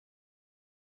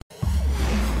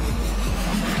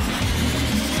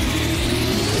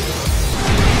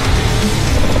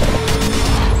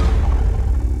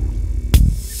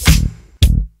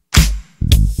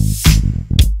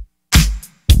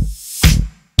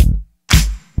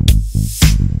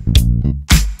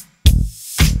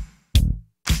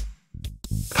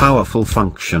Powerful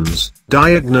functions.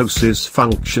 Diagnosis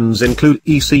functions include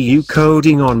ECU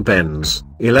coding on Benz,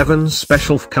 11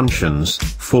 special Fcuntions,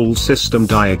 full system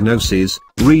diagnoses,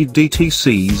 read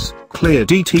DTCs, clear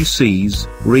DTCs,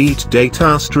 read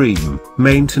Datastream,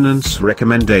 maintenance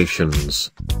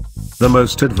recommendations. The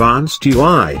most advanced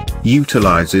UI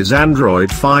utilizes Android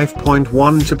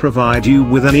 5.1 to provide you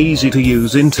with an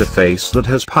easy-to-use interface that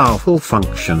has powerful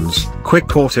functions,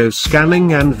 quick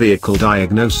auto-scanning and vehicle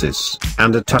diagnosis,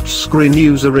 and a touchscreen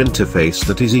user interface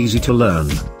that is easy to learn.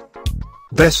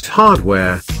 Best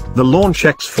hardware. The Launch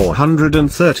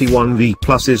X431 V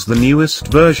Plus is the newest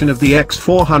version of the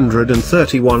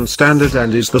X431 standard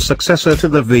and is the successor to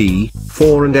the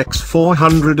V4 and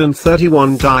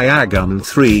X431 Diagun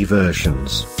III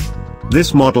versions.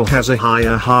 This model has a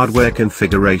higher hardware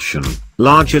configuration,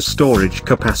 larger storage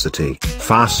capacity,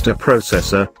 faster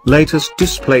processor, latest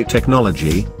display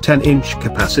technology, 10-inch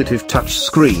capacitive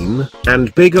touchscreen,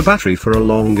 and bigger battery for a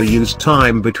longer use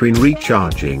time between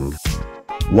recharging.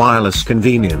 Wireless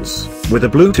convenience. With a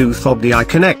Bluetooth OBDI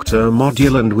connector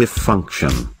module and WIF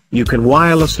function, you can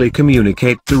wirelessly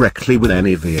communicate directly with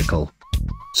any vehicle.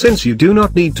 Since you do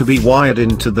not need to be wired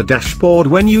into the dashboard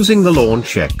when using the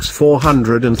Launch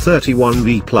X431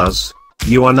 V+,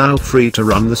 you are now free to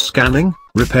run the scanning,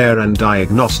 repair and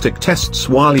diagnostic tests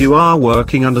while you are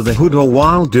working under the hood or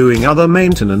while doing other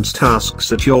maintenance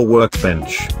tasks at your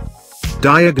workbench.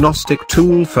 Diagnostic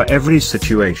tool for every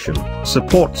situation,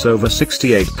 supports over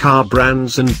 68 car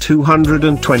brands and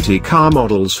 220 car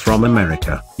models from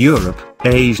America, Europe,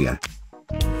 Asia,